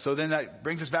assurance. So then that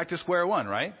brings us back to square one,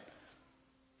 right?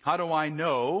 How do I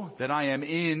know that I am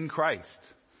in Christ?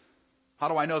 How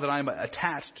do I know that I am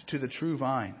attached to the true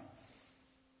vine?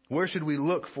 Where should we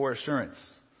look for assurance?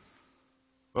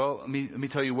 Well, let me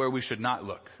tell you where we should not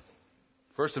look.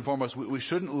 First and foremost, we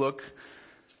shouldn't look,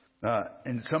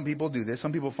 and some people do this,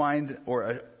 some people find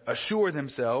or assure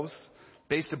themselves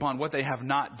based upon what they have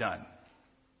not done.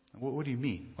 What do you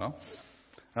mean? Well,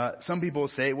 some people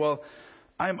say, well,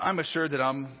 I'm assured that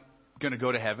I'm going to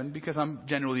go to heaven because I'm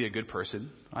generally a good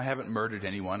person. I haven't murdered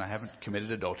anyone. I haven't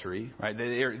committed adultery. Right?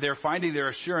 They're finding their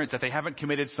assurance that they haven't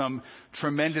committed some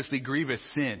tremendously grievous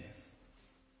sin.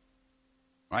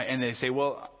 Right? And they say,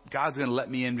 well, God's going to let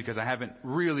me in because I haven't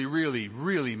really, really,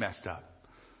 really messed up.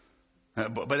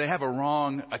 But they have a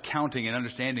wrong accounting and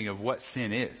understanding of what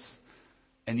sin is.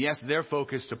 And yes, they're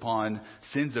focused upon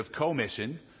sins of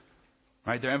commission.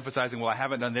 Right? They're emphasizing, well, I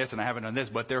haven't done this and I haven't done this,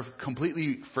 but they're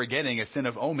completely forgetting a sin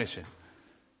of omission.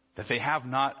 That they have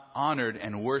not honored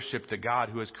and worshiped the God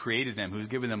who has created them, who's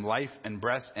given them life and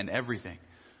breath and everything.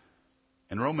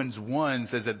 And Romans 1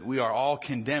 says that we are all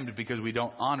condemned because we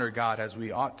don't honor God as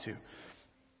we ought to.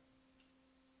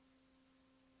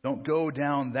 Don't go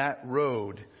down that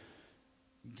road.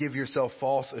 Give yourself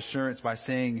false assurance by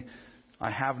saying,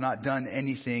 I have not done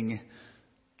anything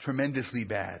tremendously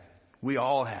bad. We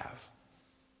all have.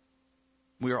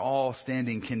 We are all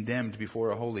standing condemned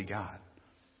before a holy God.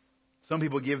 Some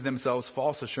people give themselves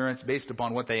false assurance based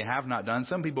upon what they have not done.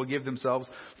 Some people give themselves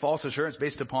false assurance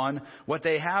based upon what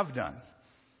they have done.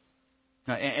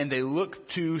 And they look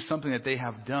to something that they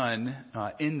have done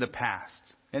in the past.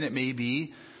 And it may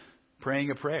be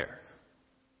praying a prayer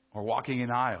or walking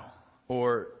an aisle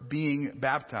or being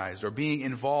baptized or being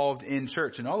involved in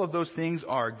church. And all of those things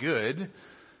are good,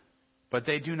 but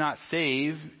they do not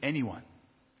save anyone.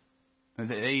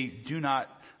 They do not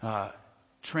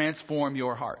transform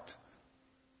your heart.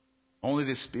 Only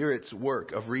the Spirit's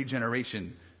work of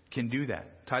regeneration can do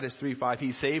that. Titus 3:5,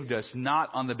 He saved us not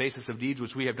on the basis of deeds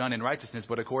which we have done in righteousness,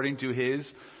 but according to His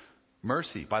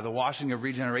mercy, by the washing of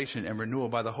regeneration and renewal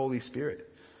by the Holy Spirit.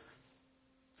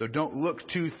 So don't look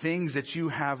to things that you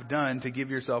have done to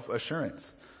give yourself assurance.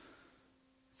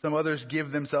 Some others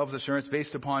give themselves assurance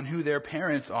based upon who their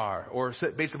parents are or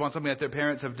based upon something that their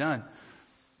parents have done.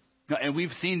 And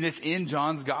we've seen this in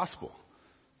John's Gospel.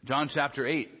 John chapter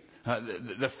 8.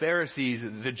 The Pharisees,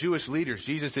 the Jewish leaders,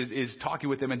 Jesus is talking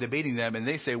with them and debating them, and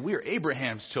they say, we're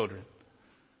Abraham's children.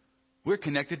 We're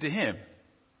connected to him.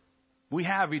 We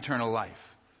have eternal life.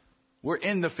 We're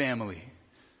in the family.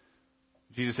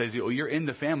 Jesus says, oh, you're in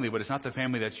the family, but it's not the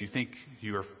family that you think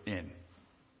you're in.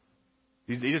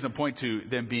 He doesn't point to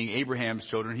them being Abraham's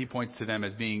children. He points to them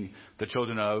as being the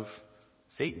children of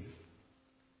Satan.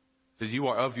 He says, you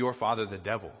are of your father, the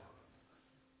devil.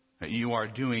 You are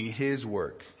doing his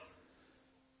work,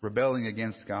 rebelling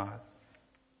against God.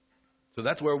 So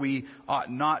that's where we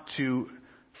ought not to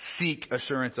seek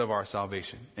assurance of our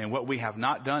salvation and what we have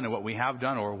not done and what we have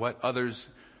done or what others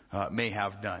may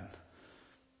have done.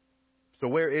 So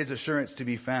where is assurance to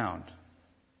be found?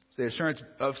 The assurance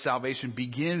of salvation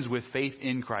begins with faith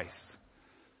in Christ.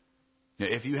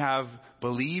 If you have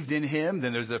believed in him,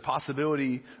 then there's the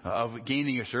possibility of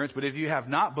gaining assurance. But if you have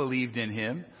not believed in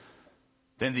him,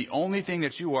 then the only thing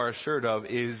that you are assured of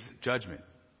is judgment.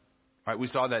 All right, we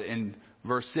saw that in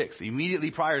verse 6.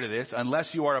 Immediately prior to this, unless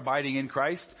you are abiding in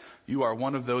Christ, you are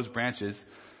one of those branches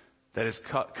that is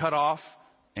cut off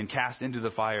and cast into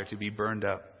the fire to be burned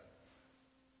up.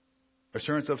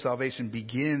 Assurance of salvation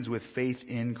begins with faith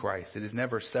in Christ. It is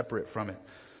never separate from it.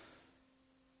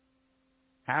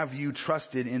 Have you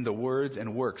trusted in the words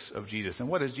and works of Jesus? And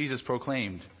what has Jesus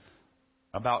proclaimed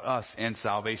about us and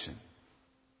salvation?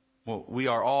 Well, we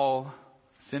are all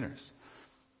sinners.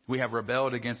 We have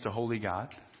rebelled against a holy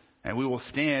God, and we will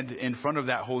stand in front of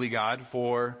that holy God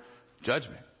for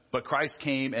judgment. But Christ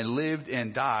came and lived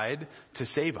and died to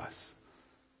save us.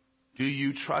 Do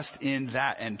you trust in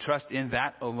that and trust in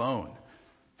that alone?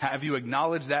 Have you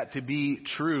acknowledged that to be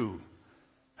true?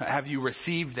 Have you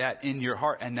received that in your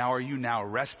heart, and now are you now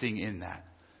resting in that?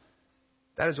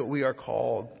 That is what we are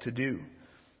called to do.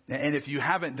 And if you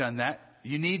haven't done that,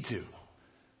 you need to.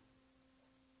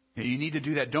 You need to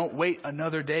do that. Don't wait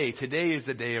another day. Today is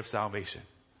the day of salvation.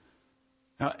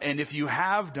 And if you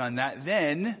have done that,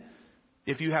 then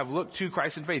if you have looked to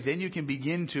Christ in faith, then you can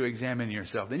begin to examine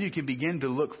yourself. Then you can begin to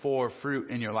look for fruit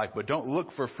in your life. But don't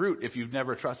look for fruit if you've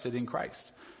never trusted in Christ.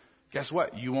 Guess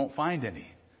what? You won't find any.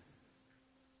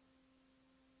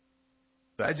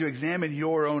 So as you examine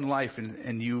your own life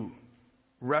and you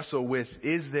wrestle with,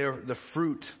 is there the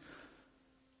fruit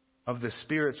of the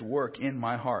Spirit's work in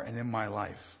my heart and in my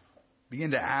life?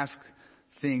 Begin to ask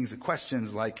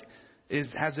questions like,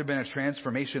 has there been a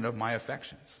transformation of my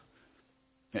affections?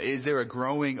 Is there a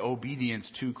growing obedience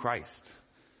to Christ?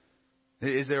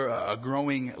 Is there a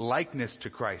growing likeness to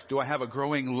Christ? Do I have a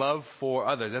growing love for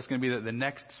others? That's going to be the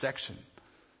next section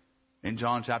in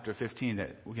John chapter 15.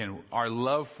 That, again, our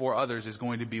love for others is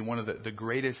going to be one of the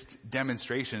greatest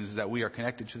demonstrations that we are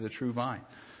connected to the true vine.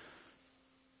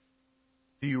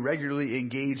 Do you regularly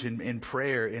engage in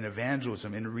prayer, in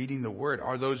evangelism, in reading the Word?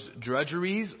 Are those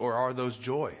drudgeries or are those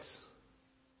joys?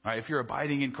 All right, if you're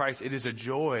abiding in Christ, it is a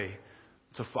joy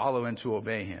to follow and to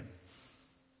obey him.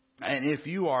 And if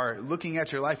you are looking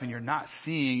at your life and you're not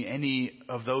seeing any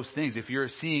of those things, if you're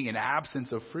seeing an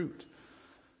absence of fruit,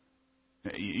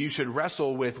 you should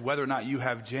wrestle with whether or not you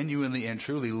have genuinely and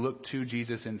truly looked to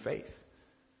Jesus in faith.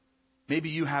 Maybe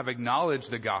you have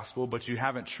acknowledged the gospel, but you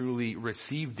haven't truly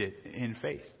received it in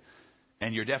faith.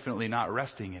 And you're definitely not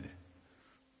resting in it.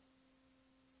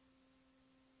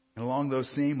 And along those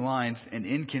same lines, an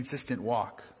inconsistent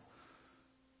walk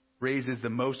raises the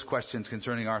most questions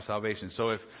concerning our salvation.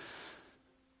 So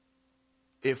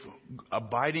if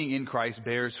abiding in Christ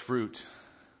bears fruit,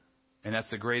 and that's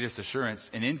the greatest assurance,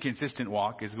 an inconsistent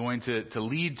walk is going to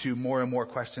lead to more and more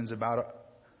questions about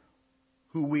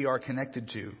who we are connected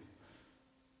to.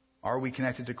 Are we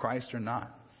connected to Christ or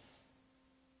not?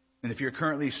 And if you're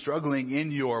currently struggling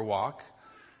in your walk,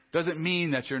 doesn't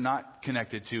mean that you're not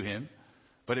connected to him,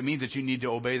 but it means that you need to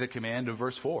obey the command of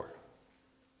verse 4.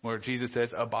 Where Jesus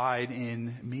says, abide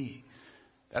in me.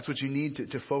 That's what you need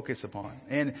to focus upon.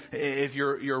 And if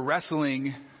you're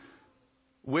wrestling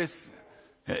with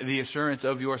the assurance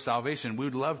of your salvation, we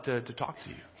would love to talk to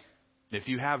you. If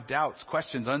you have doubts,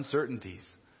 questions, uncertainties,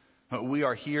 we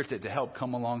are here to help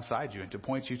come alongside you and to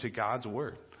point you to God's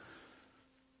Word.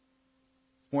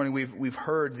 This morning we've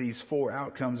heard these 4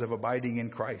 outcomes of abiding in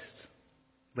Christ,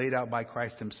 laid out by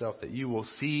Christ himself, that you will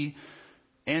see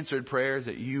answered prayers,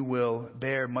 that you will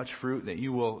bear much fruit, that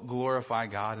you will glorify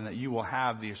God, and that you will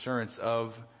have the assurance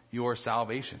of your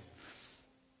salvation.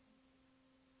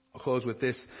 I'll close with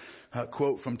this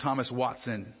quote from Thomas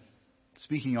Watson,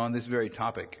 speaking on this very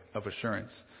topic of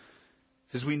assurance.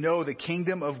 It says, "We know the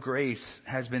kingdom of grace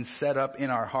has been set up in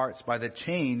our hearts by the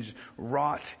change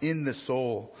wrought in the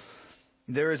soul.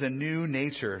 There is a new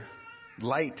nature,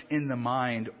 light in the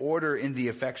mind, order in the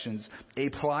affections, a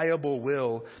pliable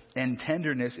will, and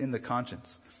tenderness in the conscience.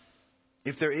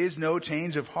 If there is no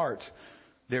change of heart,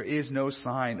 there is no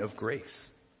sign of grace.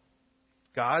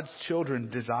 God's children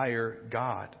desire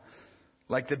God.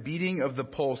 Like the beating of the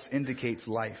pulse indicates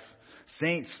life.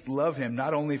 Saints love him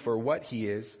not only for what he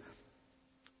is,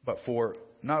 but for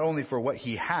not only for what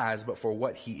he has, but for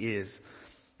what he is.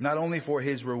 Not only for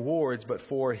his rewards, but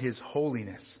for his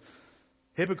holiness.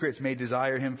 Hypocrites may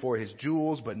desire him for his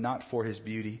jewels, but not for his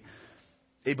beauty.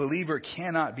 A believer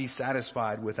cannot be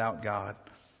satisfied without God.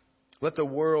 Let the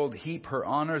world heap her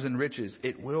honors and riches.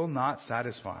 It will not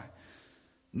satisfy.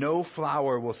 No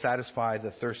flower will satisfy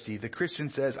the thirsty. The Christian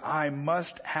says, I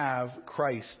must have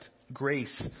Christ,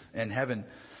 grace, and heaven,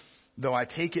 though I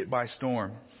take it by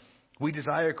storm. We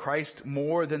desire Christ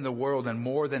more than the world and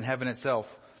more than heaven itself.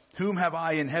 Whom have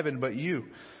I in heaven but you?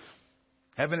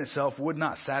 Heaven itself would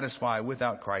not satisfy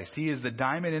without Christ. He is the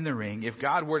diamond in the ring. If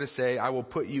God were to say, I will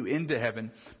put you into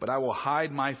heaven, but I will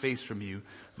hide my face from you,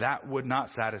 that would not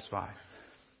satisfy.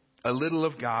 A little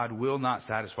of God will not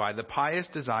satisfy. The pious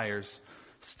desires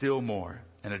still more,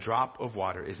 and a drop of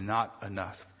water is not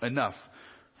enough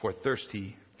for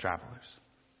thirsty travelers.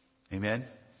 Amen?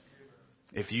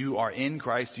 If you are in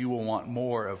Christ, you will want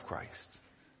more of Christ.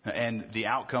 And the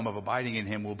outcome of abiding in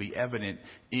him will be evident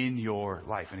in your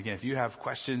life. And again, if you have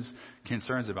questions,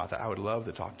 concerns about that, I would love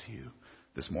to talk to you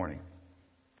this morning.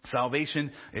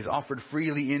 Salvation is offered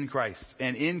freely in Christ.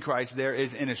 And in Christ there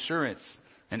is an assurance,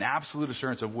 an absolute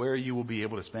assurance of where you will be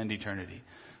able to spend eternity.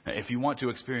 If you want to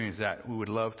experience that, we would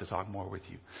love to talk more with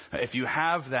you. If you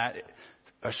have that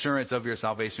assurance of your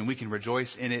salvation, we can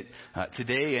rejoice in it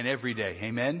today and every day.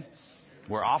 Amen?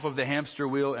 We're off of the hamster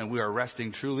wheel and we are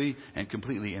resting truly and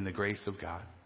completely in the grace of God.